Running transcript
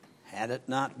Had it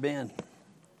not been.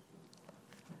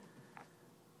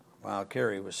 While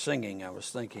Carrie was singing, I was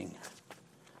thinking,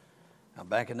 now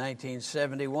back in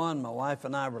 1971, my wife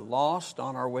and I were lost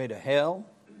on our way to hell.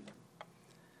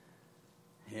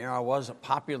 Here I was, a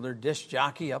popular disc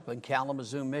jockey up in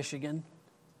Kalamazoo, Michigan,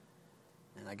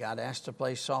 and I got asked to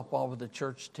play softball with the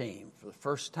church team. For the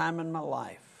first time in my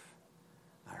life,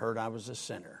 I heard I was a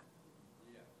sinner.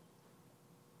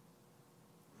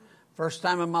 First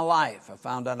time in my life, I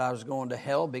found out I was going to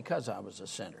hell because I was a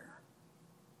sinner.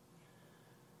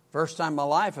 First time in my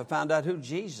life, I found out who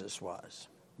Jesus was.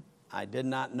 I did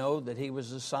not know that he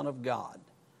was the Son of God.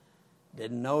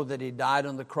 Didn't know that he died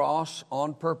on the cross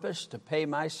on purpose to pay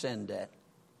my sin debt.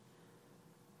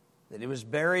 That he was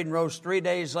buried and rose 3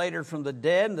 days later from the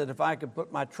dead, and that if I could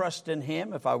put my trust in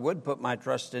him, if I would put my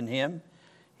trust in him,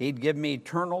 he'd give me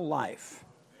eternal life.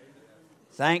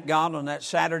 Thank God on that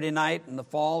Saturday night in the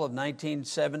fall of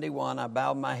 1971, I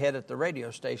bowed my head at the radio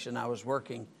station I was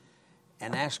working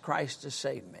and asked Christ to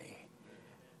save me.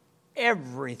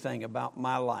 Everything about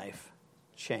my life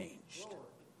changed.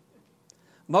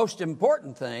 Most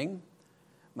important thing,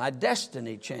 my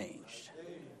destiny changed.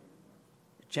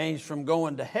 It changed from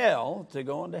going to hell to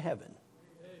going to heaven.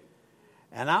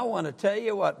 And I want to tell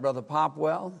you what, Brother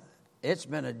Popwell, it's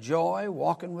been a joy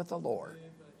walking with the Lord.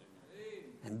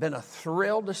 And been a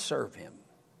thrill to serve him.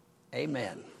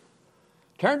 Amen.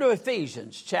 Turn to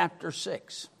Ephesians chapter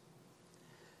 6.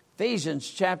 Ephesians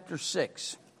chapter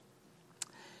 6.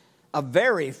 A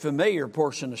very familiar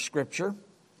portion of Scripture.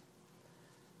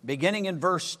 Beginning in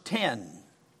verse 10.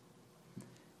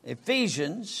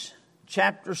 Ephesians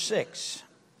chapter 6.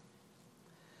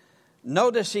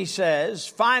 Notice he says,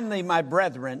 "Finally, my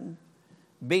brethren,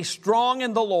 be strong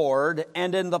in the Lord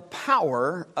and in the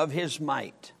power of his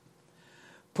might.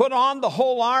 Put on the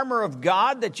whole armor of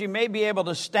God, that you may be able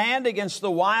to stand against the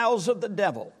wiles of the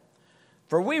devil.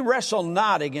 For we wrestle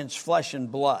not against flesh and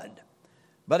blood,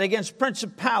 but against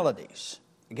principalities,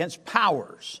 against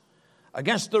powers,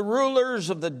 against the rulers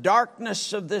of the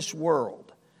darkness of this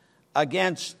world,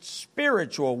 against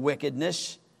spiritual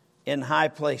wickedness in high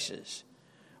places.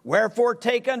 Wherefore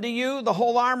take unto you the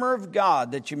whole armor of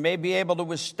God, that you may be able to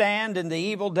withstand in the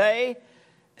evil day,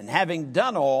 and having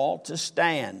done all, to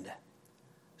stand.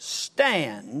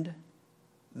 Stand,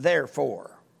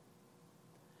 therefore."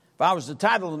 If I was to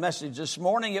title the message this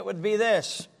morning, it would be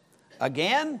this: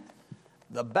 again,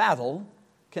 the battle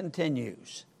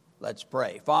continues. Let's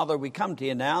pray. Father, we come to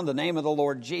you now in the name of the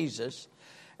Lord Jesus,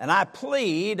 and I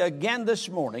plead again this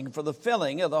morning for the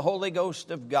filling of the Holy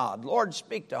Ghost of God. Lord,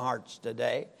 speak to hearts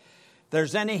today. If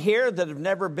there's any here that have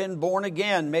never been born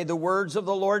again, may the words of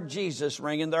the Lord Jesus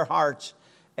ring in their hearts.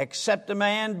 Except a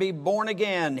man be born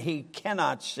again, he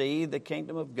cannot see the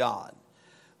kingdom of God.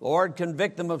 Lord,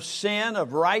 convict them of sin,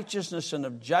 of righteousness, and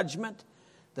of judgment,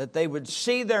 that they would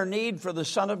see their need for the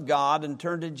Son of God and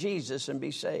turn to Jesus and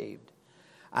be saved.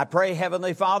 I pray,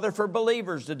 Heavenly Father, for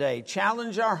believers today.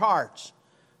 Challenge our hearts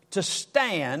to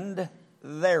stand,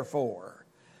 therefore.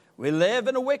 We live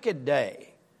in a wicked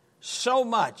day. So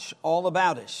much all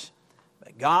about us.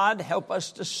 But God, help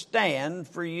us to stand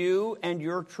for you and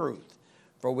your truth.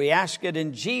 For we ask it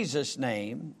in Jesus'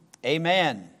 name,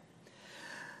 amen.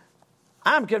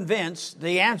 I'm convinced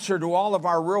the answer to all of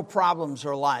our real problems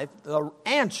of life, the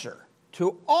answer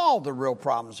to all the real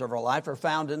problems of our life are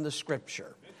found in the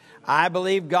Scripture. I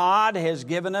believe God has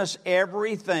given us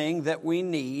everything that we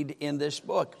need in this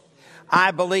book. I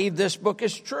believe this book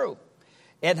is true.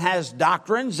 It has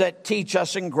doctrines that teach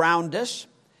us and ground us.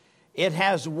 It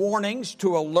has warnings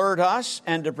to alert us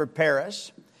and to prepare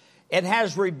us. It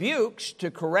has rebukes to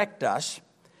correct us.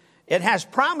 It has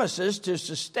promises to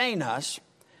sustain us.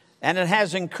 And it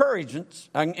has encouragements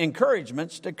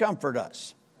to comfort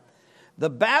us. The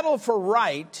battle for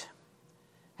right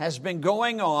has been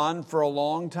going on for a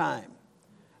long time.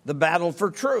 The battle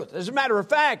for truth. As a matter of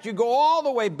fact, you go all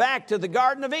the way back to the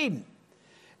Garden of Eden.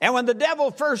 And when the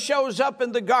devil first shows up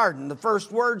in the garden, the first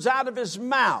words out of his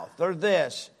mouth are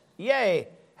this: "Yea,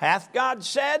 hath God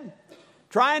said?"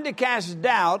 Trying to cast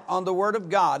doubt on the Word of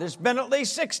God. It's been at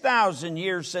least 6,000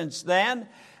 years since then.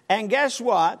 And guess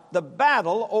what? The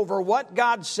battle over what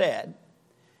God said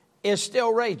is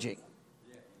still raging.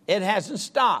 It hasn't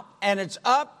stopped. And it's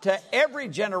up to every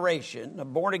generation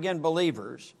of born-again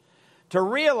believers to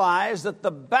realize that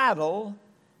the battle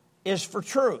is for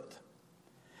truth.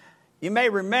 You may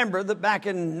remember that back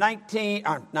in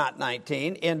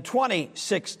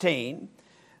 2016,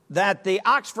 that the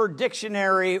Oxford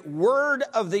Dictionary word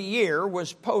of the year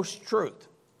was post-truth.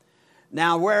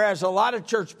 Now, whereas a lot of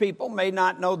church people may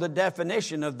not know the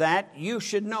definition of that, you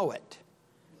should know it,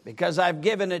 because I've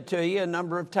given it to you a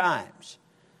number of times.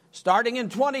 starting in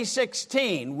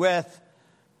 2016 with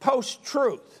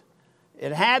post-truth.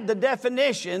 It had the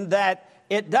definition that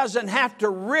it doesn't have to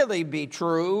really be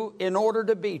true in order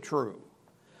to be true.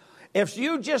 If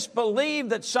you just believe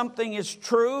that something is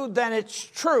true, then it's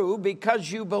true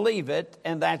because you believe it,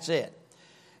 and that's it.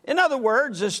 In other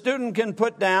words, a student can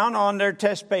put down on their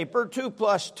test paper 2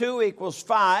 + 2 =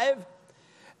 5,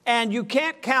 and you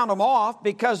can't count them off,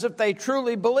 because if they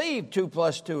truly believe 2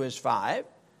 + 2 is 5,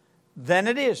 then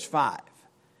it is 5.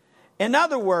 In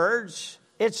other words,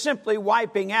 it's simply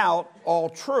wiping out all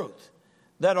truth,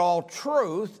 that all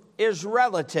truth is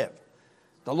relative.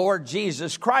 The Lord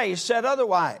Jesus Christ said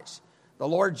otherwise. The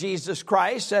Lord Jesus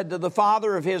Christ said to the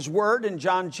Father of his word in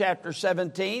John chapter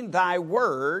 17, "Thy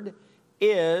word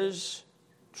is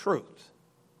truth."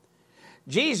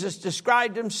 Jesus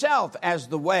described himself as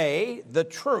the way, the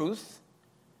truth,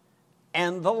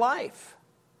 and the life.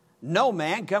 No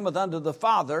man cometh unto the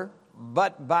Father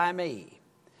but by me.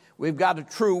 We've got a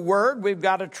true word. We've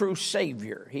got a true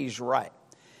Savior. He's right.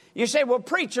 You say, well,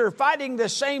 preacher, fighting the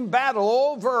same battle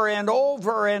over and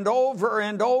over and over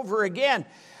and over again,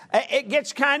 it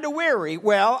gets kind of weary.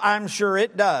 Well, I'm sure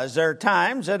it does. There are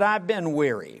times that I've been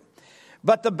weary.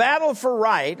 But the battle for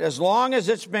right, as long as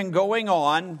it's been going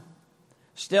on,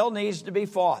 still needs to be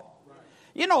fought.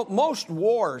 You know, most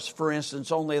wars, for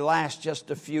instance, only last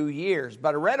just a few years.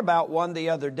 But I read about one the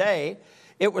other day.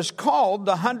 It was called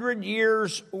the 100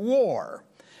 Years' War.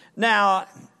 Now,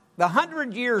 the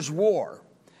 100 Years' War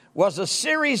was a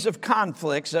series of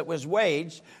conflicts that was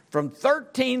waged from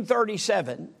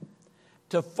 1337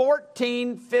 to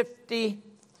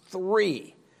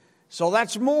 1453. So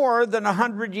that's more than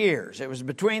 100 years. It was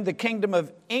between the Kingdom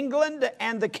of England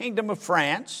and the Kingdom of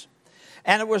France,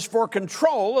 and it was for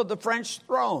control of the French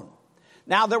throne.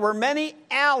 Now, there were many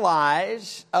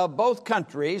allies of both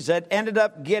countries that ended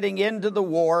up getting into the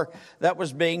war that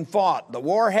was being fought. The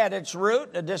war had its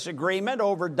root in a disagreement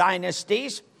over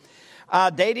dynasties,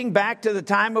 dating back to the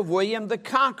time of William the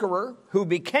Conqueror, who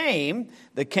became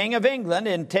the King of England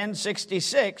in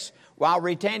 1066 while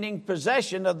retaining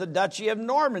possession of the Duchy of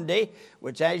Normandy,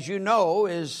 which, as you know,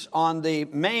 is on the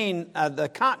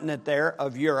the continent there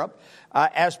of Europe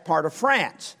as part of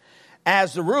France.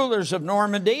 As the rulers of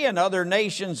Normandy and other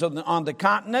nations on the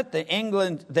continent, the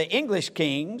English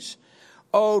kings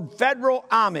owed feudal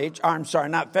homage to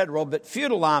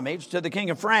the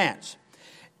King of France.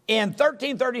 In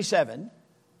 1337,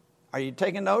 are you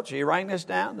taking notes? Are you writing this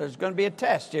down? There's going to be a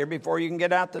test here before you can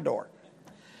get out the door.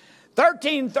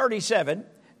 1337,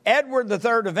 Edward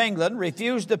III of England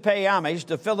refused to pay homage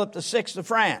to Philip VI of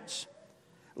France,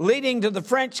 leading to the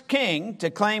French king to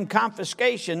claim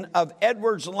confiscation of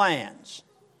Edward's lands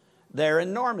there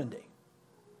in Normandy.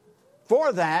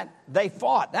 For that, they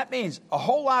fought. That means a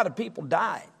whole lot of people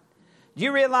died. Do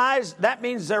you realize that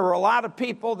means there were a lot of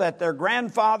people that their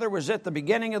grandfather was at the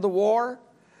beginning of the war,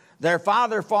 their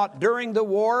father fought during the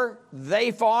war,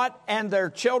 they fought, and their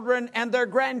children and their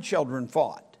grandchildren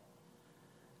fought.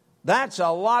 That's a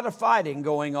lot of fighting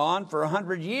going on for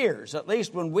 100 years. At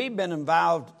least when we've been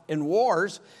involved in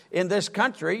wars in this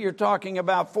country, you're talking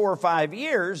about 4 or 5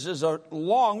 years is a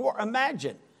long war.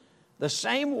 Imagine the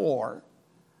same war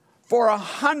for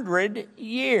 100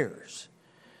 years.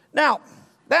 Now,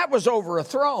 that was over a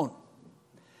throne.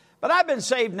 But I've been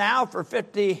saved now for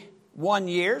 51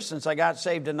 years, since I got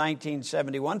saved in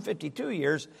 1971, 52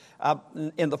 years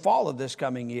in the fall of this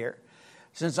coming year.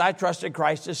 Since I trusted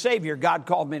Christ as Savior, God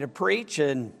called me to preach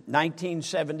in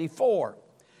 1974.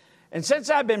 And since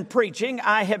I've been preaching,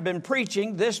 I have been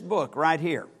preaching this book right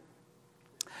here.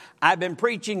 I've been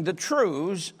preaching the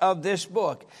truths of this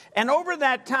book. And over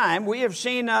that time, we have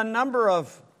seen a number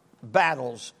of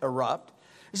battles erupt.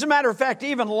 As a matter of fact,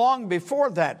 even long before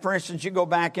that, for instance, you go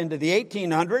back into the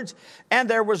 1800s, and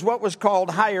there was what was called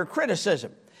higher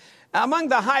criticism. Among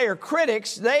the higher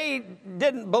critics, they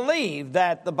didn't believe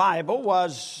that the Bible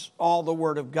was all the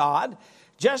Word of God,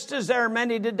 just as there are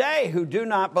many today who do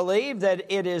not believe that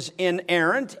it is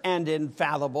inerrant and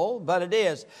infallible, but it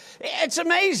is. It's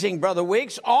amazing, Brother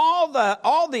Weeks, all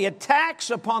the attacks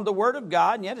upon the Word of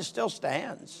God, and yet it still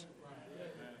stands.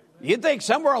 You'd think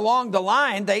somewhere along the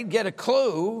line they'd get a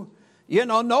clue. You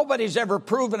know, nobody's ever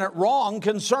proven it wrong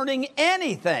concerning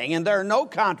anything, and there are no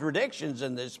contradictions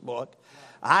in this book.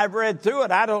 I've read through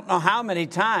it I don't know how many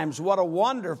times. What a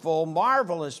wonderful,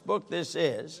 marvelous book this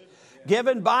is,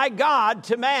 given by God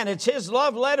to man. It's His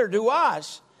love letter to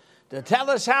us to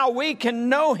tell us how we can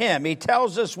know Him. He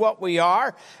tells us what we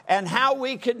are and how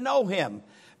we can know Him.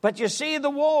 But you see,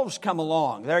 the wolves come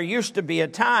along. There used to be a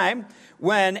time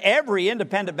when every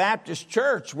independent Baptist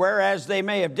church, whereas they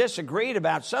may have disagreed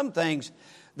about some things,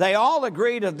 They all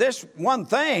agree to this one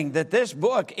thing, that this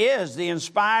book is the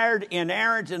inspired,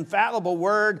 inerrant, infallible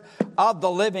word of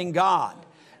the living God,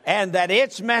 and that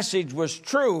its message was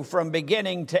true from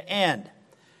beginning to end.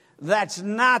 That's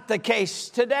not the case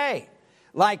today.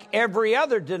 Like every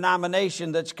other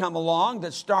denomination that's come along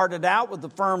that started out with a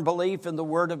firm belief in the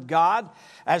Word of God,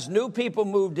 as new people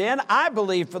moved in, I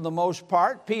believe for the most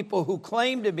part, people who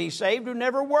claimed to be saved who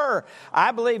never were.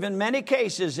 I believe in many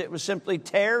cases it was simply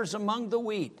tares among the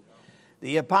wheat.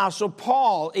 The Apostle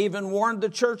Paul even warned the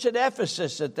church at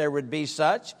Ephesus that there would be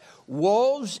such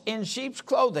wolves in sheep's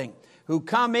clothing who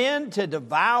come in to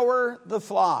devour the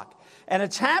flock. And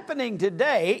it's happening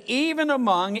today, even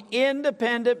among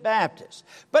independent Baptists.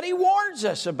 But he warns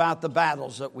us about the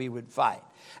battles that we would fight.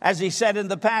 As he said in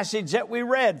the passage that we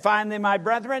read, "Finally, my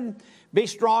brethren, be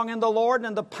strong in the Lord and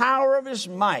in the power of his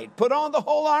might. Put on the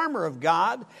whole armor of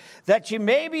God, that you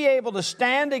may be able to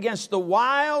stand against the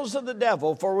wiles of the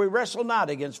devil, for we wrestle not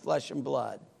against flesh and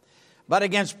blood, but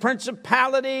against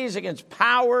principalities, against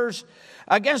powers,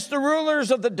 against the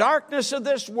rulers of the darkness of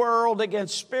this world,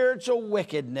 against spiritual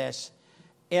wickedness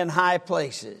in high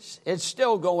places." It's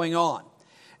still going on.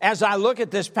 As I look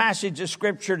at this passage of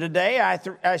Scripture today,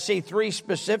 I see three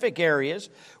specific areas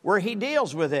where he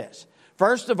deals with this.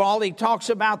 First of all, he talks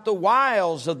about the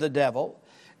wiles of the devil,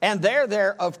 and they're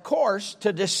there, of course,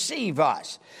 to deceive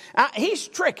us. He's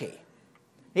tricky.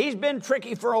 He's been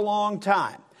tricky for a long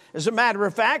time. As a matter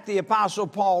of fact, the Apostle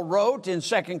Paul wrote in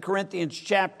 2 Corinthians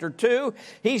chapter 2,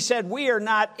 he said, "We are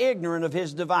not ignorant of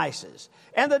his devices."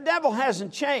 And the devil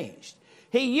hasn't changed.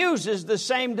 He uses the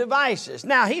same devices.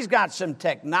 Now, he's got some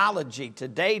technology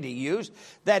today to use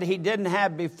that he didn't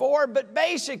have before, but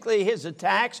basically his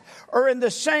attacks are in the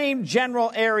same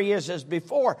general areas as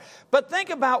before. But think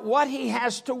about what he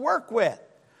has to work with.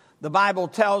 The Bible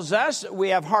tells us that we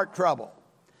have heart trouble.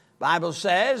 The Bible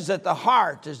says that the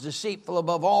heart is deceitful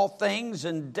above all things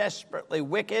and desperately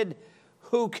wicked.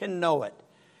 Who can know it?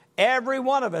 Every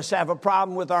one of us have a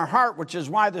problem with our heart, which is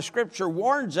why the Scripture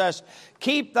warns us,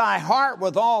 "Keep thy heart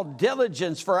with all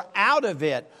diligence, for out of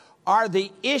it are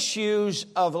the issues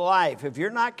of life." If you're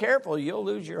not careful, you'll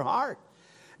lose your heart.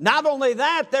 Not only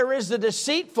that, there is the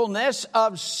deceitfulness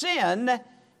of sin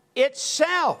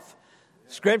itself.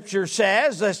 Scripture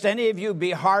says, "Lest any of you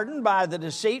be hardened by the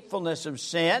deceitfulness of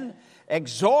sin,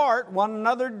 exhort one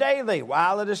another daily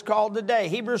while it is called today."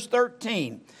 Hebrews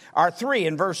 3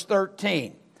 and verse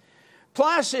 13.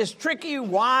 Plus his tricky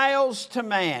wiles to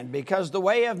man, because the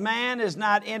way of man is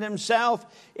not in himself.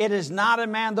 It is not a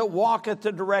man that walketh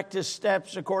to direct his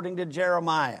steps, according to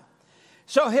Jeremiah.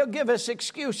 So he'll give us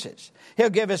excuses. He'll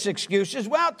give us excuses.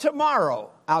 Well,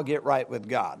 tomorrow I'll get right with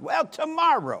God. Well,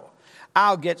 tomorrow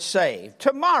I'll get saved.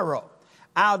 Tomorrow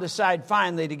I'll decide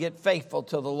finally to get faithful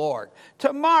to the Lord.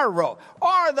 Tomorrow.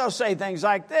 Or they'll say things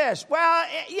like this: "Well,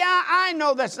 yeah, I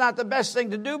know that's not the best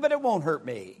thing to do, but it won't hurt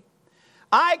me."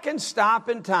 I can stop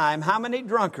in time how many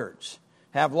drunkards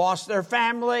have lost their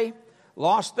family,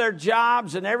 lost their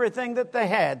jobs and everything that they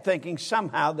had, thinking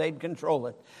somehow they'd control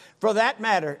it. For that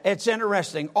matter, it's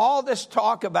interesting, all this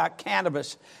talk about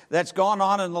cannabis that's gone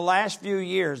on in the last few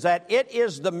years, that it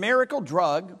is the miracle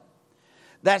drug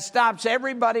that stops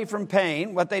everybody from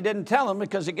pain. What they didn't tell them,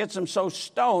 because it gets them so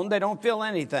stoned they don't feel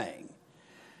anything.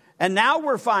 And now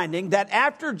we're finding that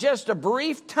after just a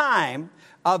brief time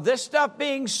of this stuff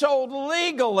being sold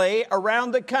legally around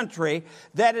the country,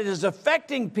 that it is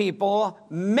affecting people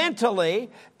mentally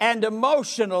and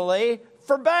emotionally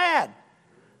for bad.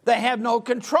 They have no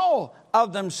control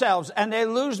of themselves, and they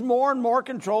lose more and more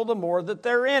control the more that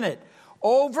they're in it.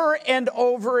 Over and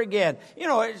over again. You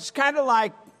know, it's kind of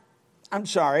like,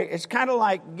 it's kind of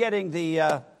like getting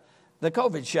the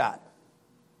COVID shot.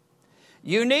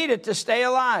 You need it to stay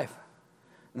alive.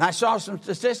 And I saw some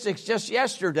statistics just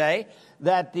yesterday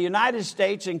that the United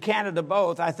States and Canada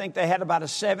both, I think they had about a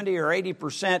 70 or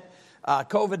 80%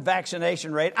 COVID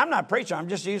vaccination rate. I'm not preaching, I'm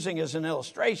just using it as an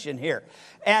illustration here.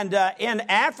 And in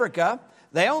Africa,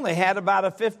 they only had about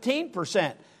a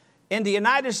 15%. In the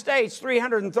United States,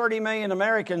 330 million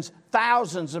Americans,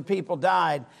 thousands of people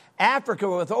died. Africa,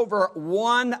 with over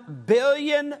 1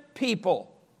 billion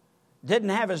people, didn't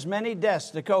have as many deaths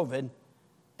to COVID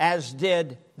as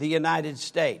did the United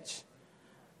States.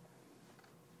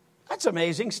 That's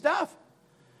amazing stuff.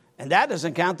 And that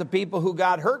doesn't count the people who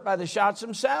got hurt by the shots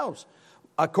themselves.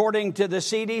 According to the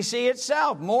CDC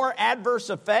itself, more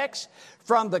adverse effects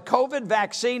from the COVID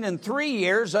vaccine in 3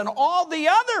 years than all the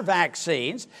other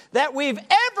vaccines that we've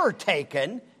ever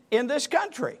taken in this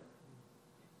country.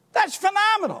 That's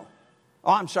phenomenal.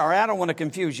 Oh, I'm sorry, I don't want to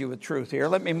confuse you with truth here.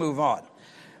 Let me move on.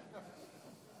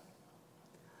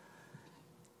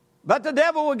 But the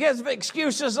devil will give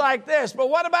excuses like this. But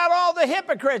what about all the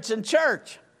hypocrites in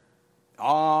church?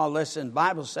 Oh, listen, the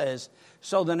Bible says,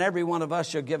 so then every one of us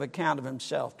shall give account of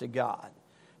himself to God.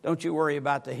 Don't you worry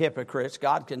about the hypocrites.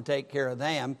 God can take care of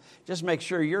them. Just make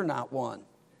sure you're not one.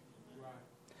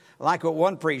 I like what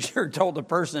one preacher told the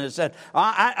person that said,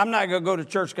 I'm not going to go to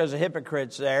church because of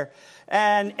hypocrites there.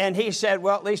 And he said,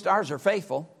 well, at least ours are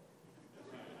faithful.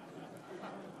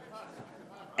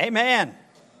 Amen.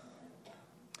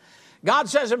 God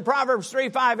says in Proverbs 3,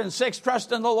 5, and 6,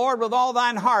 trust in the Lord with all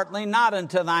thine heart, lean not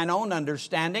unto thine own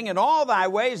understanding. In all thy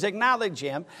ways acknowledge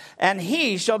him, and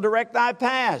he shall direct thy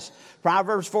paths.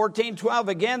 Proverbs 14, 12,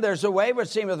 again, there's a way which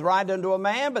seemeth right unto a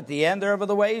man, but the end thereof are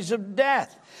the ways of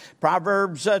death.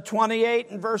 Proverbs 28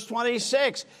 and verse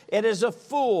 26, it is a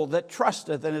fool that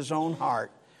trusteth in his own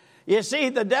heart. You see,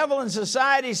 the devil in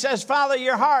society says, follow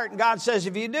your heart. And God says,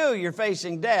 if you do, you're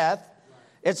facing death.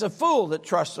 It's a fool that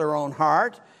trusts their own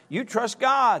heart. You trust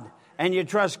God, and you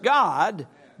trust God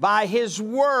by his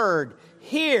word.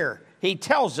 Here, he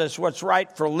tells us what's right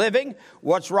for living,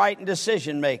 what's right in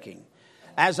decision making.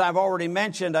 As I've already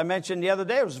mentioned, I mentioned the other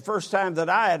day, it was the first time that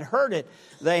I had heard it.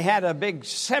 They had a big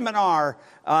seminar,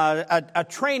 a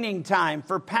training time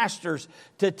for pastors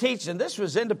to teach. And this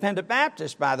was Independent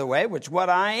Baptist, by the way, which is what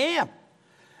I am.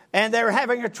 And they were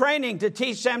having a training to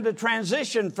teach them to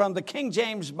transition from the King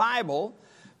James Bible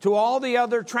to all the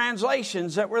other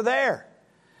translations that were there.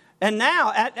 And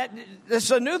now, this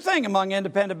is a new thing among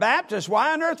Independent Baptists.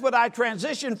 Why on earth would I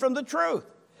transition from the truth?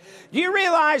 Do you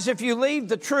realize if you leave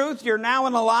the truth, you're now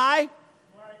in a lie?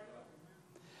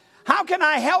 How can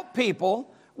I help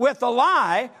people with a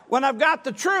lie when I've got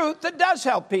the truth that does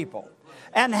help people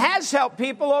and has helped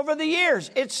people over the years?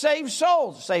 It saves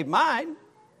souls. Saved mine.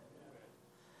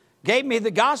 Gave me the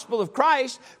gospel of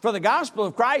Christ, for the gospel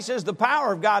of Christ is the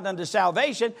power of God unto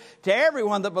salvation to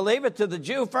everyone that believeth, to the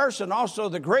Jew first and also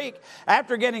the Greek.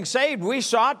 After getting saved, we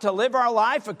sought to live our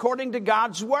life according to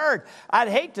God's word. I'd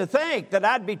hate to think that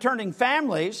I'd be turning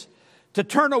families to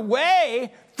turn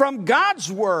away from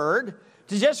God's word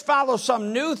to just follow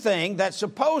some new thing that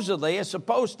supposedly is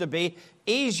supposed to be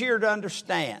easier to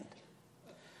understand.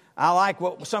 I like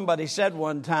what somebody said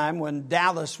one time when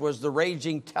Dallas was the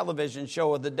raging television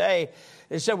show of the day.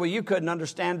 They said, well, you couldn't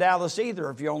understand Dallas either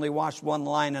if you only watched one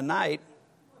line a night.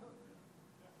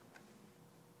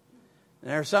 And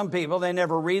there are some people, they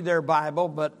never read their Bible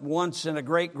but once in a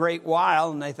great, great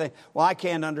while, and they think, well, I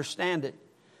can't understand it.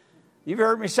 You've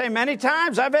heard me say many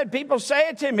times, I've had people say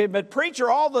it to me, but preacher,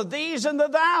 all the these and the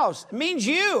thous. It means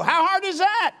you. How hard is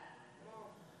that?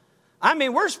 I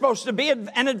mean, we're supposed to be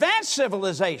an advanced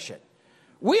civilization.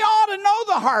 We ought to know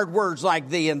the hard words like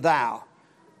thee and thou.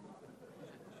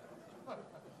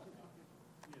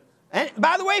 And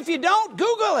by the way, if you don't,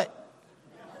 Google it.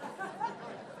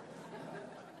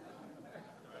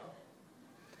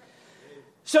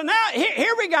 So now,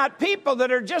 here we got people that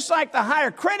are just like the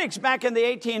higher critics back in the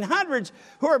 1800s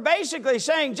who are basically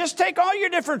saying, just take all your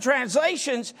different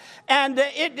translations and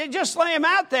just lay them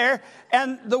out there.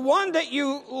 And the one that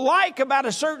you like about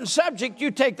a certain subject, you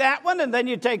take that one, and then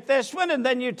you take this one, and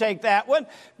then you take that one,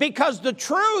 because the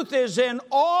truth is in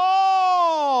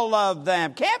all of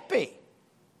them. Can't be.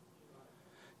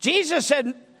 Jesus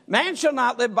said, man shall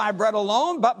not live by bread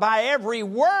alone, but by every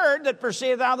word that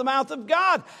proceedeth out of the mouth of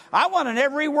God. I want an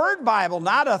every word Bible,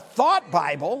 not a thought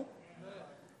Bible.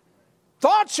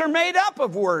 Thoughts are made up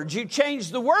of words. You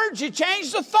change the words, you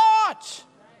change the thoughts.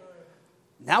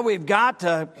 Now we've got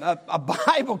a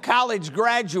Bible college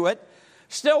graduate,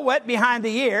 still wet behind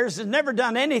the ears, has never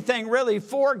done anything really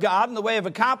for God in the way of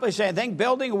accomplishing anything,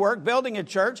 building a work, building a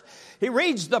church. He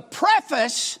reads the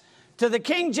preface to the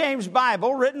King James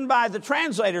Bible, written by the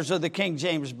translators of the King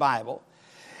James Bible,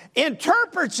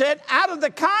 interprets it out of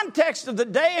the context of the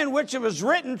day in which it was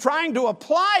written, trying to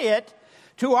apply it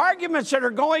to arguments that are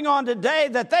going on today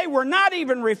that they were not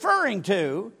even referring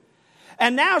to.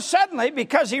 And now suddenly,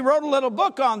 because he wrote a little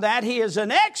book on that, he is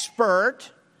an expert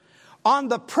on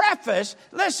the preface.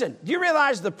 Listen, do you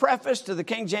realize the preface to the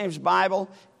King James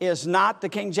Bible is not the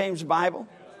King James Bible?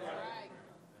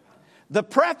 The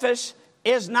preface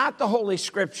is not the Holy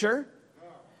Scripture.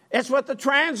 It's what the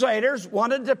translators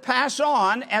wanted to pass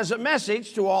on as a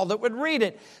message to all that would read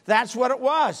it. That's what it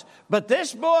was. But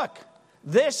this book,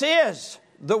 this is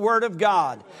the Word of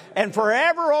God. And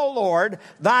forever, O Lord,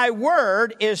 thy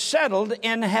word is settled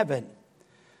in heaven.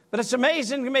 But it's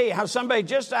amazing to me how somebody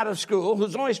just out of school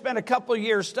who's only spent a couple of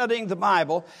years studying the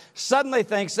Bible suddenly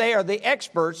thinks they are the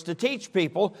experts to teach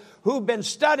people who've been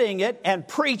studying it and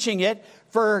preaching it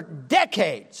for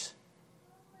decades.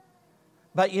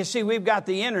 But you see, we've got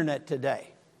the internet today.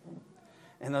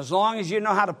 And as long as you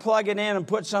know how to plug it in and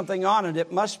put something on it,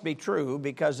 it must be true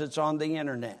because it's on the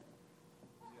internet.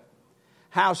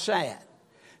 How sad.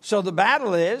 So the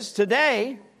battle is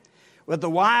today with the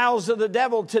wiles of the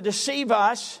devil to deceive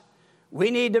us. We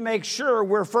need to make sure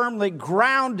we're firmly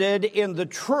grounded in the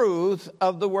truth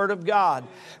of the Word of God.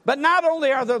 But not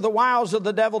only are there the wiles of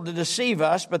the devil to deceive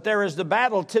us, but there is the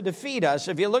battle to defeat us.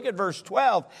 If you look at verse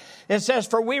 12, it says,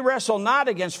 "For we wrestle not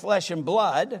against flesh and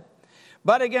blood,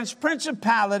 but against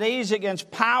principalities,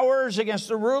 against powers, against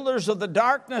the rulers of the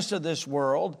darkness of this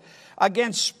world,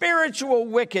 against spiritual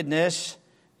wickedness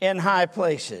in high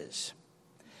places."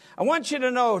 I want you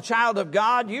to know, child of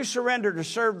God, you surrender to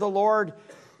serve the Lord,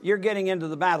 you're getting into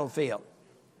the battlefield.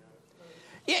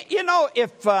 You know,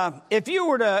 if you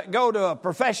were to go to a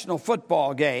professional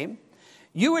football game,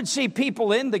 you would see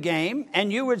people in the game,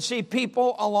 and you would see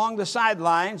people along the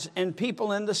sidelines and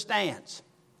people in the stands.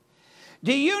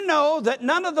 Do you know that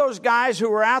none of those guys who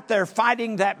were out there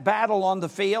fighting that battle on the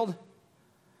field,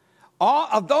 all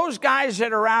of those guys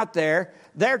that are out there,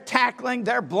 they're tackling,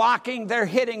 they're blocking, they're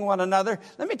hitting one another.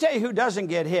 Let me tell you who doesn't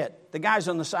get hit. The guys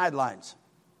on the sidelines.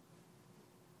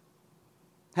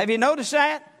 Have you noticed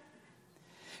that?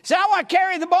 Say, "I want to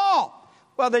carry the ball."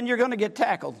 Well, then you're going to get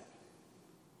tackled.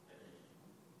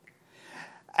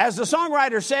 As the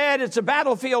songwriter said, it's a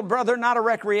battlefield, brother, not a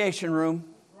recreation room.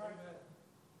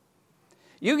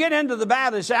 You get into the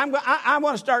battle and say, I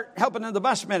want to start helping in the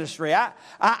bus ministry.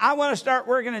 I want to start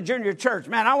working in junior church.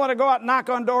 Man, I want to go out and knock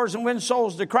on doors and win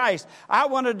souls to Christ. I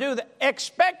want to do that.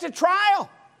 Expect a trial.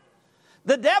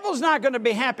 The devil's not going to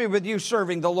be happy with you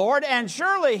serving the Lord, and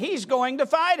surely he's going to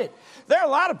fight it. There are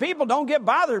a lot of people don't get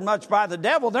bothered much by the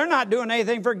devil. They're not doing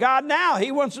anything for God now.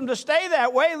 He wants them to stay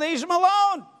that way, leaves them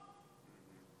alone.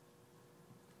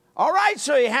 All right,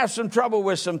 so you have some trouble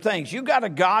with some things. You got a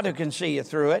God who can see you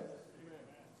through it.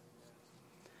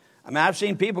 I mean, I've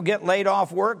seen people get laid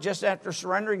off work just after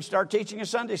surrendering, start teaching a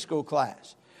Sunday school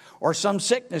class. Or some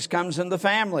sickness comes in the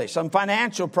family, some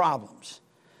financial problems.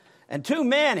 And too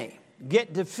many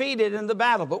get defeated in the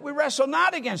battle. But we wrestle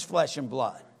not against flesh and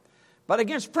blood, but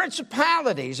against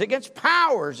principalities, against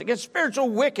powers, against spiritual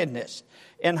wickedness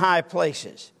in high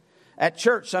places. At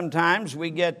church sometimes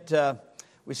we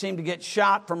seem to get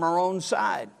shot from our own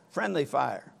side, friendly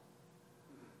fire.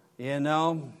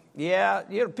 People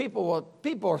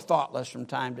are thoughtless from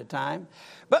time to time.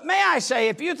 But may I say,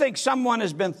 if you think someone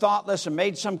has been thoughtless and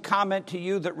made some comment to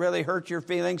you that really hurt your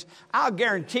feelings, I'll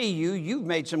guarantee you've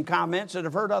made some comments that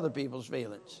have hurt other people's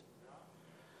feelings.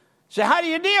 So how do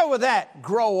you deal with that?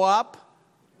 Grow up.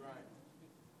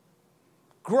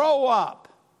 Grow up.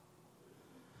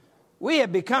 We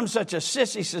have become such a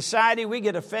sissy society. We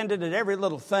get offended at every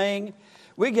little thing.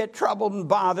 We get troubled and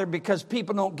bothered because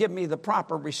people don't give me the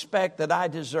proper respect that I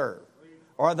deserve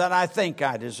or that I think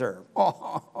I deserve.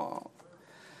 Oh,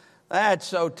 that's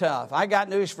so tough. I got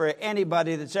news for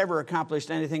anybody that's ever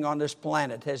accomplished anything on this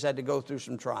planet has had to go through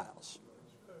some trials.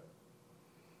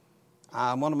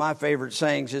 One of my favorite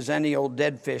sayings is any old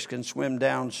dead fish can swim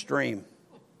downstream.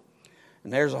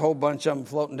 And there's a whole bunch of them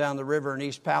floating down the river in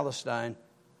East Palestine.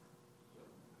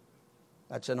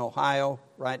 That's in Ohio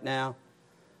right now.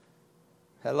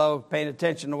 Hello, paying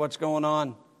attention to what's going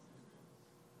on?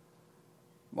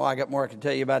 Well, I got more I can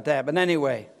tell you about that. But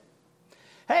anyway,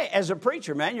 hey, as a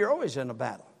preacher, man, you're always in a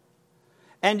battle.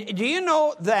 And do you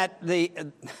know that the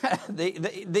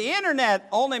internet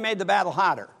only made the battle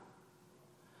hotter?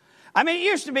 I mean, it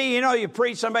used to be, you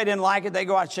preach, somebody didn't like it, they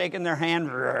go out shaking their hand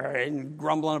and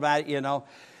grumbling about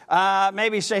it,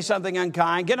 maybe say something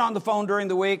unkind, get on the phone during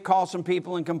the week, call some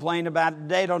people and complain about it.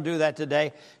 They don't do that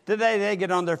today. Today they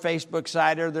get on their Facebook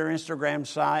site or their Instagram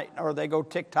site or they go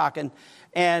TikToking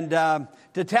and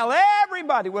to tell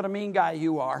everybody what a mean guy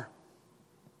you are.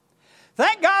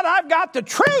 Thank God I've got the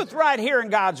truth right here in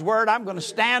God's Word. I'm going to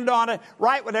stand on it.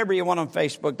 Write whatever you want on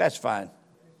Facebook. That's fine.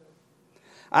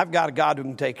 I've got a God who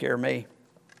can take care of me.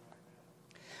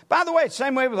 By the way, it's the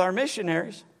same way with our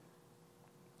missionaries.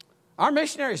 Our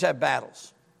missionaries have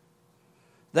battles.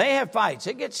 They have fights.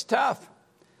 It gets tough.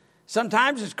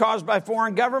 Sometimes it's caused by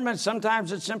foreign governments.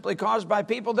 Sometimes it's simply caused by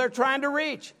people they're trying to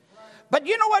reach. But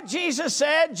you know what Jesus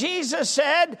said? He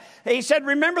said,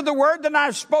 remember the word that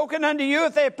I've spoken unto you.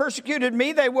 If they have persecuted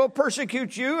me, they will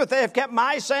persecute you. If they have kept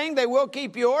my saying, they will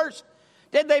keep yours.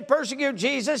 Did they persecute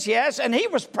Jesus? Yes. And he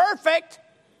was perfect.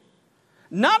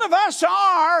 None of us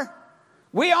are.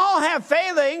 We all have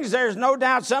failings. There's no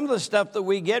doubt some of the stuff that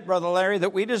we get, Brother Larry,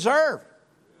 that we deserve.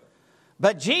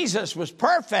 But Jesus was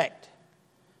perfect.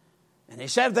 And he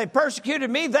said, if they persecuted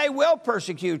me, they will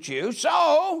persecute you.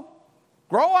 So,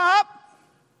 grow up.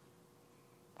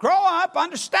 Grow up,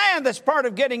 understand that's part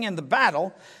of getting in the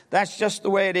battle. That's just the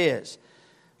way it is.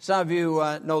 Some of you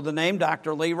know the name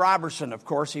Dr. Lee Robertson, of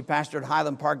course. He pastored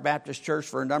Highland Park Baptist Church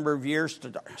for a number of years,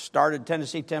 started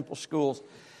Tennessee Temple Schools.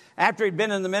 After he'd been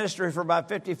in the ministry for about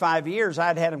 55 years,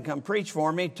 I'd had him come preach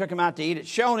for me. Took him out to eat at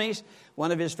Shoney's,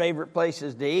 one of his favorite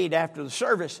places to eat after the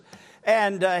service.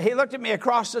 And he looked at me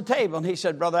across the table and he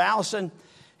said, Brother Allison,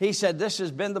 he said, this has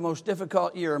been the most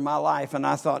difficult year of my life. And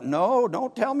I thought, no,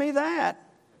 don't tell me that.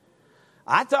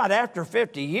 I thought after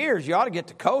 50 years, you ought to get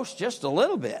to coast just a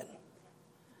little bit.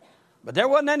 But there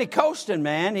wasn't any coasting,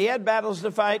 man. He had battles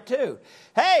to fight too.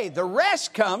 Hey, the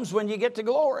rest comes when you get to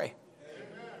glory.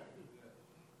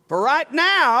 For right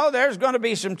now, there's going to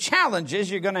be some challenges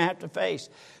you're going to have to face.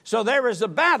 So there is a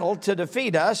battle to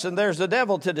defeat us, and there's the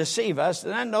devil to deceive us.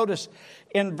 And then notice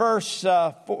in verse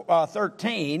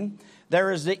 13,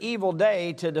 there is the evil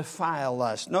day to defile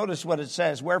us. Notice what it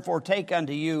says, wherefore take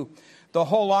unto you the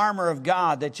whole armor of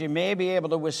God, that you may be able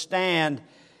to withstand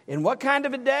in what kind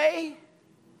of a day?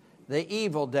 The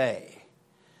evil day.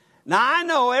 Now, I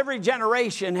know every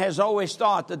generation has always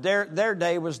thought that their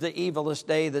day was the evilest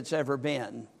day that's ever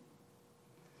been.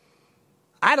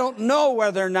 I don't know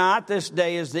whether or not this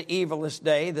day is the evilest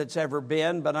day that's ever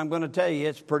been, but I'm going to tell you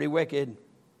it's pretty wicked.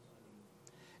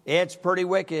 It's pretty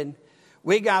wicked.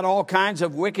 We got all kinds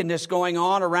of wickedness going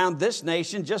on around this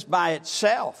nation just by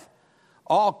itself.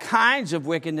 All kinds of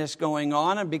wickedness going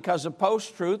on, and because of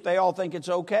post-truth, they all think it's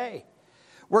okay.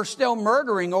 We're still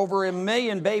murdering over 1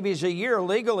 million babies a year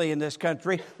legally in this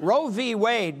country. Roe v.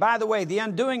 Wade, by the way, the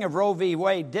undoing of Roe v.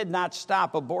 Wade did not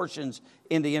stop abortions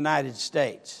in the United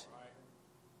States.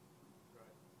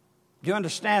 Do you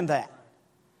understand that?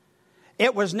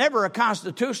 It was never a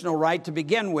constitutional right to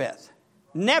begin with.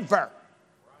 Never.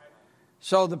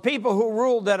 So the people who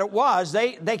ruled that it was,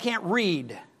 they can't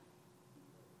read.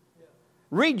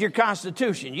 Read your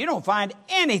Constitution. You don't find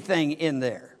anything in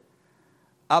there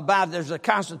about there's a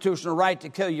constitutional right to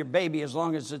kill your baby as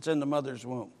long as it's in the mother's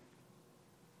womb.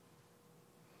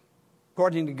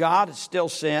 According to God, it's still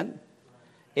sin.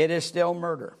 It is still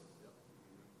murder.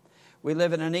 We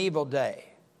live in an evil day.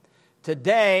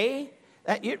 Today,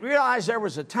 you realize there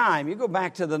was a time, you go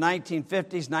back to the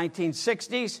 1950s,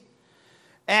 1960s,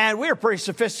 and we were pretty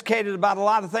sophisticated about a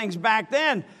lot of things back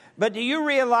then. But do you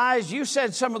realize you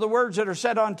said some of the words that are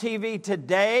said on TV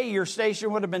today, your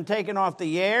station would have been taken off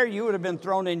the air, you would have been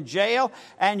thrown in jail,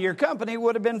 and your company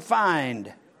would have been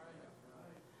fined.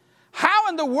 How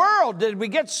in the world did we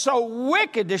get so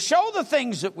wicked to show the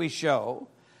things that we show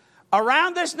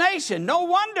around this nation? No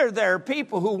wonder there are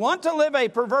people who want to live a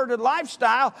perverted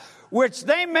lifestyle, which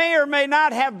they may or may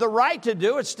not have the right to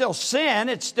do. It's still sin.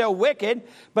 It's still wicked.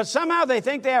 But somehow they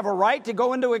think they have a right to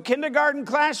go into a kindergarten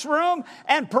classroom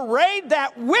and parade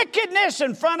that wickedness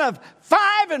in front of 5-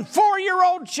 and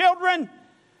 4-year-old children.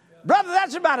 Brother,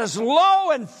 that's about as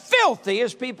low and filthy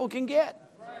as people can get.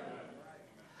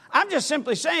 I'm just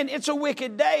simply saying it's a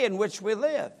wicked day in which we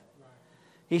live.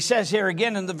 He says here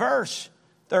again in the verse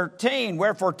 13,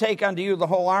 wherefore take unto you the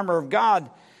whole armor of God,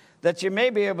 that you may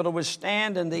be able to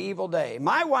withstand in the evil day.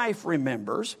 My wife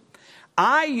remembers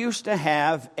I used to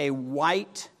have a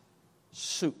white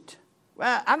suit.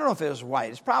 Well, I don't know if it was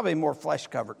white. It's probably more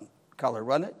flesh-covered color,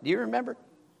 wasn't it? Do you remember?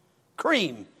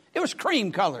 Cream. It was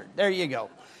cream-colored. There you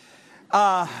go.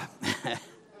 Now,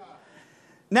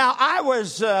 I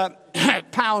was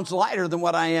pounds lighter than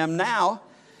what I am now,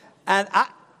 and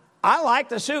I liked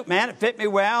the suit, man. It fit me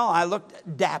well. I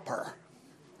looked dapper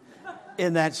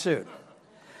in that suit.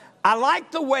 I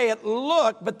liked the way it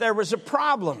looked, but there was a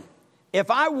problem.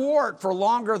 If I wore it for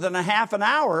longer than a half an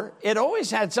hour, it always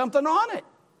had something on it.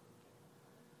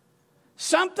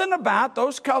 Something about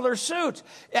those color suits.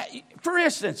 For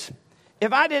instance,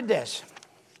 if I did this,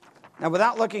 now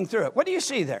without looking through it, what do you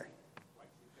see there?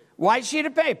 White sheet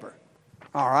of paper.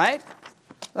 All right.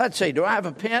 Let's see. Do I have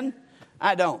a pen?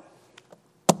 I don't.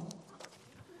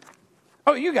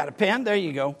 Oh, you got a pen. There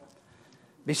you go.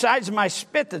 Besides my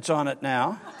spit that's on it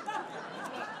now.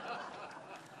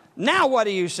 Now what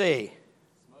do you see?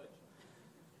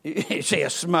 You see a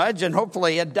smudge and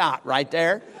hopefully a dot right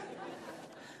there.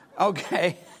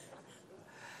 Okay.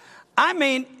 I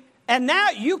mean, and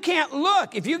now you can't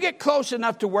look. If you get close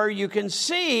enough to where you can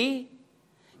see,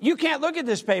 you can't look at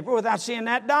this paper without seeing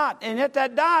that dot. And yet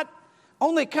that dot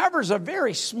only covers a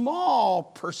very small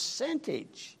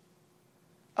percentage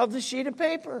of the sheet of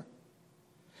paper.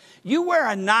 You wear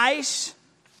a nice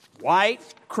white,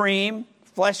 cream,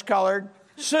 flesh-colored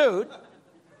suit,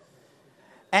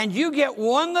 and you get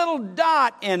one little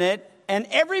dot in it, and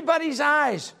everybody's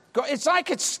eyes go, it's like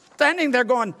it's standing there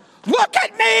going, look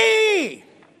at me!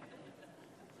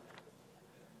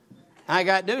 I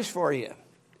got news for you.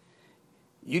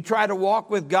 You try to walk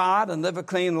with God and live a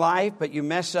clean life, but you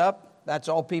mess up, that's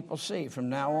all people see from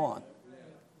now on.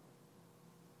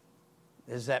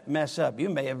 Is that mess up. You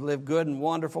may have lived good and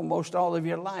wonderful most all of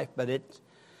your life, but it's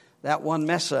that one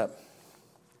mess up.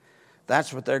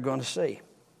 That's what they're going to see.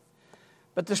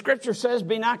 But the scripture says,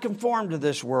 be not conformed to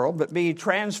this world, but be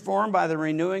transformed by the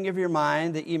renewing of your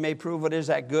mind, that ye may prove what is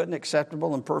that good and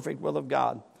acceptable and perfect will of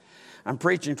God. I'm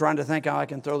preaching, trying to think how I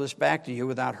can throw this back to you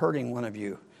without hurting one of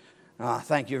you.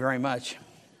 Thank you very much.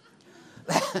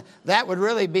 That would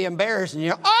really be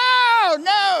embarrassing. Oh,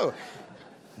 no!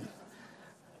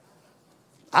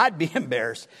 I'd be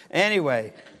embarrassed.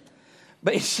 Anyway,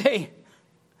 but you see,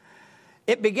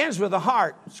 it begins with the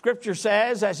heart. Scripture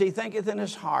says, as he thinketh in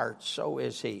his heart, so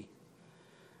is he.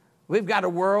 We've got a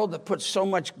world that puts so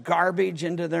much garbage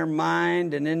into their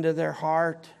mind and into their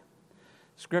heart.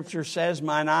 Scripture says,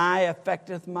 mine eye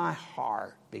affecteth my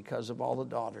heart because of all the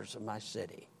daughters of my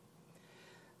city.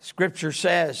 Scripture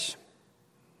says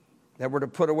that we're to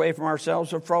put away from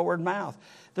ourselves a froward mouth.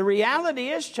 The reality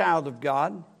is, child of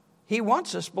God, he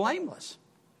wants us blameless.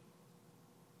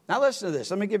 Now listen to this.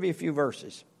 Let me give you a few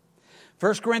verses.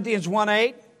 1 Corinthians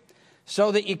 1:8,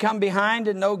 so that ye come behind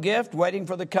in no gift, waiting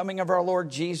for the coming of our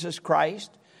Lord Jesus Christ,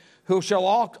 who shall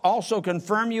also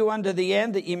confirm you unto the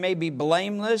end, that ye may be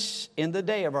blameless in the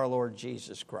day of our Lord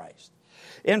Jesus Christ.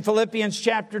 In Philippians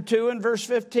chapter 2 and verse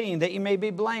 15, that ye may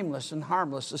be blameless and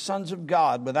harmless, the sons of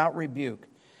God, without rebuke,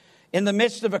 in the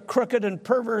midst of a crooked and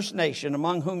perverse nation,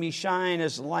 among whom ye shine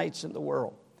as lights in the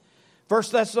world.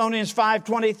 1 Thessalonians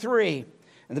 5:23,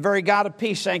 and the very God of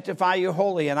peace sanctify you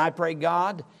wholly. And I pray,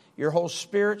 God, your whole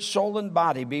spirit, soul, and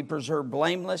body be preserved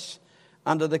blameless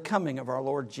unto the coming of our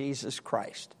Lord Jesus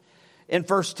Christ. In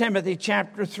 1 Timothy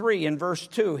chapter 3 and verse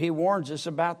 2, he warns us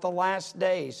about the last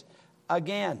days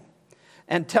again,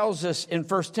 and tells us in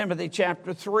 1 Timothy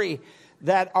chapter 3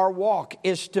 that our walk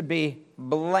is to be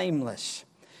blameless.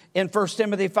 In 1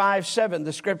 Timothy 5:7,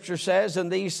 the scripture says,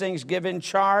 and these things give in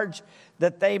charge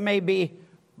that they may be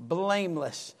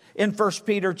blameless. In 1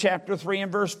 Peter chapter 3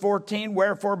 and verse 14,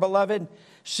 wherefore, beloved,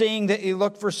 seeing that ye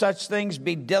look for such things,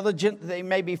 be diligent that they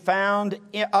may be found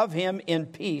of him in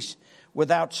peace,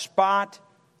 without spot,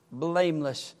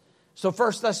 blameless. So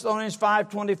 1 Thessalonians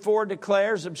 5:24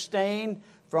 declares, abstain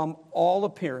from all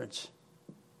appearance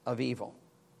of evil.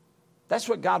 That's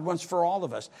what God wants for all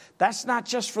of us. That's not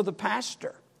just for the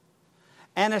pastor.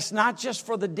 And it's not just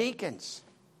for the deacons.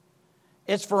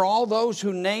 It's for all those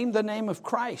who name the name of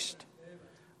Christ.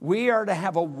 We are to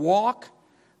have a walk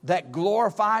that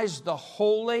glorifies the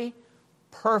holy,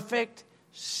 perfect,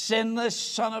 sinless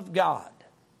Son of God.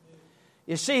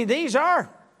 You see, these are,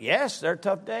 yes, they're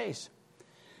tough days.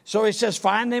 So he says,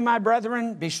 finally, my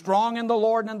brethren, be strong in the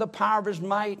Lord and in the power of his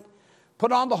might.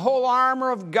 Put on the whole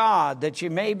armor of God, that you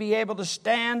may be able to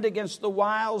stand against the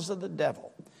wiles of the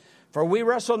devil. For we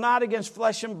wrestle not against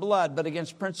flesh and blood, but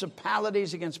against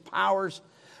principalities, against powers,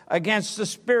 against the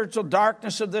spiritual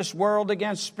darkness of this world,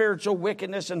 against spiritual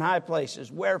wickedness in high places.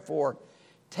 Wherefore,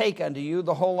 take unto you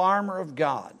the whole armor of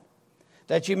God,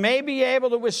 that you may be able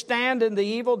to withstand in the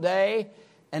evil day,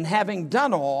 and having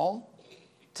done all,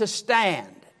 to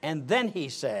stand. And then he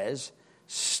says,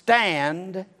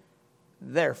 stand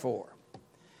therefore.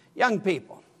 Young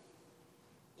people,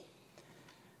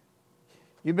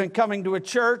 you've been coming to a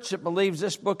church that believes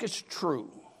this book is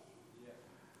true.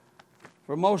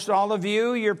 For most all of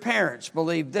you, your parents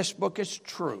believe this book is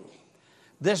true.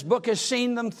 This book has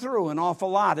seen them through an awful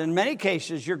lot. In many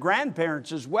cases, your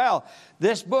grandparents as well.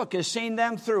 This book has seen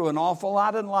them through an awful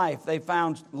lot in life. They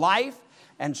found life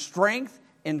and strength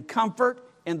and comfort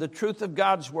in the truth of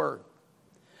God's word.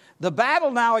 The battle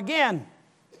now again,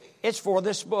 it's for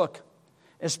this book.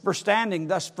 It's for standing,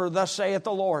 thus saith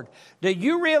the Lord. Do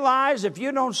you realize if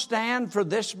you don't stand for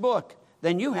this book,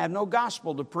 then you have no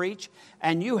gospel to preach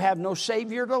and you have no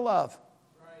Savior to love?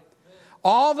 Right.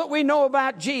 All that we know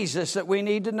about Jesus that we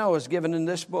need to know is given in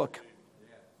this book.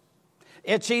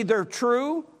 Yeah. It's either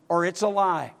true or it's a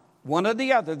lie. One or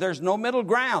the other. There's no middle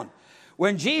ground.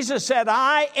 When Jesus said,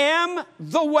 I am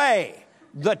the way,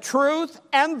 the truth,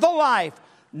 and the life,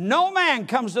 no man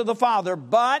comes to the Father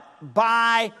but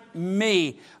by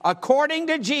me. According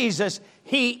to Jesus,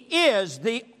 he is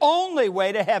the only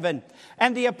way to heaven.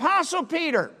 And the Apostle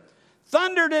Peter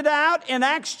thundered it out in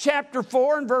Acts chapter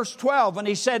 4 and verse 12. And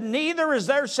he said, neither is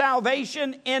there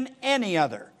salvation in any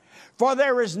other. For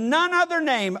there is none other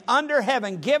name under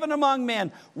heaven given among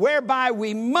men whereby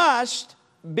we must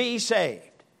be saved.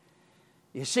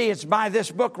 You see, it's by this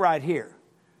book right here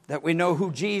that we know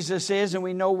who Jesus is and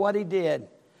we know what he did.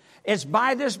 It's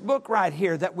by this book right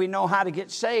here that we know how to get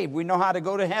saved. We know how to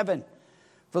go to heaven.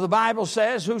 For the Bible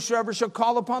says, whosoever shall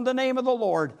call upon the name of the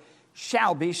Lord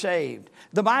shall be saved.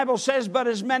 The Bible says, but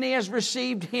as many as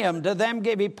received him, to them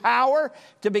gave he power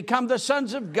to become the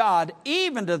sons of God,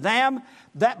 even to them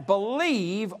that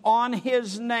believe on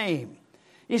his name.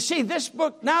 You see, this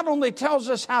book not only tells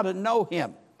us how to know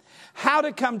him, how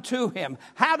to come to him,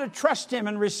 how to trust him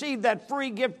and receive that free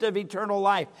gift of eternal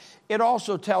life, it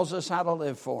also tells us how to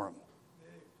live for him.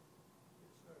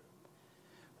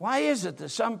 Why is it that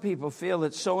some people feel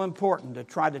it's so important to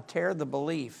try to tear the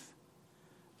belief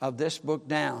of this book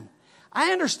down?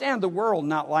 I understand the world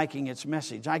not liking its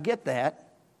message. I get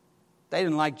that. They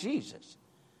didn't like Jesus.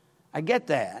 I get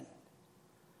that.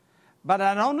 But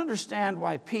I don't understand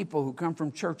why people who come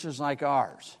from churches like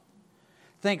ours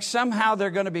think somehow they're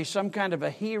going to be some kind of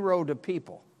a hero to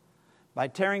people by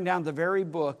tearing down the very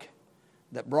book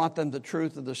that brought them the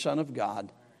truth of the Son of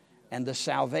God and the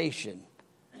salvation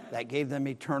that gave them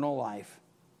eternal life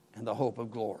and the hope of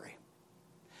glory.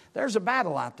 There's a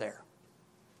battle out there.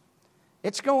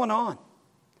 It's going on.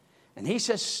 And he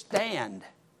says, stand,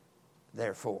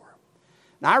 therefore.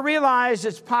 Now, I realize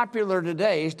it's popular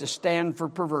today to stand for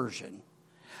perversion.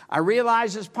 I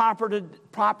realize it's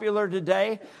popular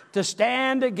today to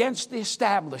stand against the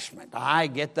establishment. I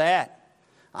get that.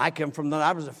 I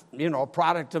was a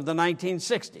product of the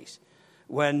 1960s,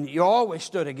 when you always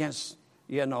stood against,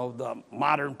 the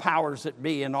modern powers that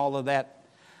be and all of that.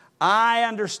 I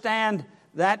understand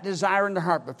that desire in the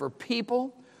heart. But for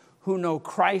people who know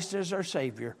Christ as our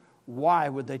Savior, why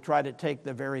would they try to take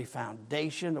the very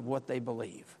foundation of what they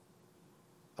believe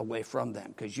away from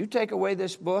them? Because you take away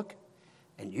this book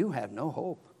and you have no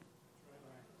hope.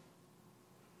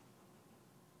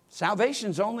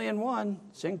 Salvation's only in one.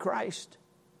 It's in Christ.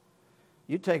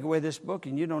 You take away this book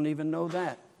and you don't even know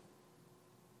that.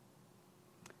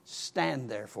 Stand,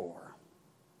 therefore.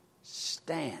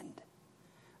 Stand.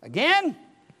 Again?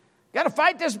 Got to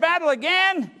fight this battle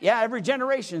again? Yeah, every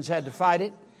generation's had to fight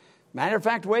it. Matter of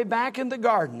fact, way back in the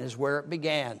garden is where it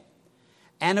began.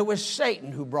 And it was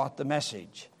Satan who brought the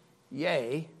message.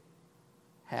 Yea,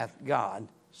 hath God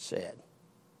said.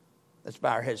 Let's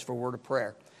bow our heads for a word of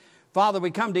prayer. Father,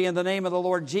 we come to you in the name of the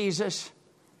Lord Jesus.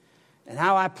 And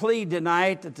how I plead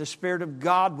tonight that the Spirit of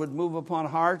God would move upon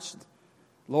hearts.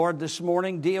 Lord, this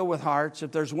morning, deal with hearts.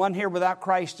 If there's one here without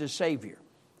Christ as Savior,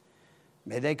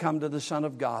 may they come to the Son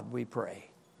of God, we pray,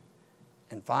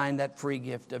 and find that free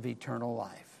gift of eternal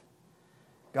life.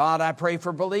 God, I pray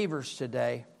for believers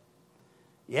today.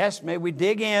 Yes, may we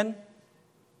dig in,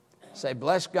 say,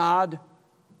 bless God,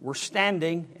 we're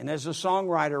standing. And as the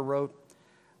songwriter wrote,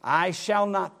 I shall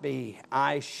not be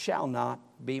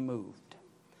moved.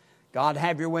 God,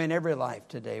 have your way in every life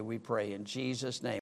today, we pray in Jesus' name.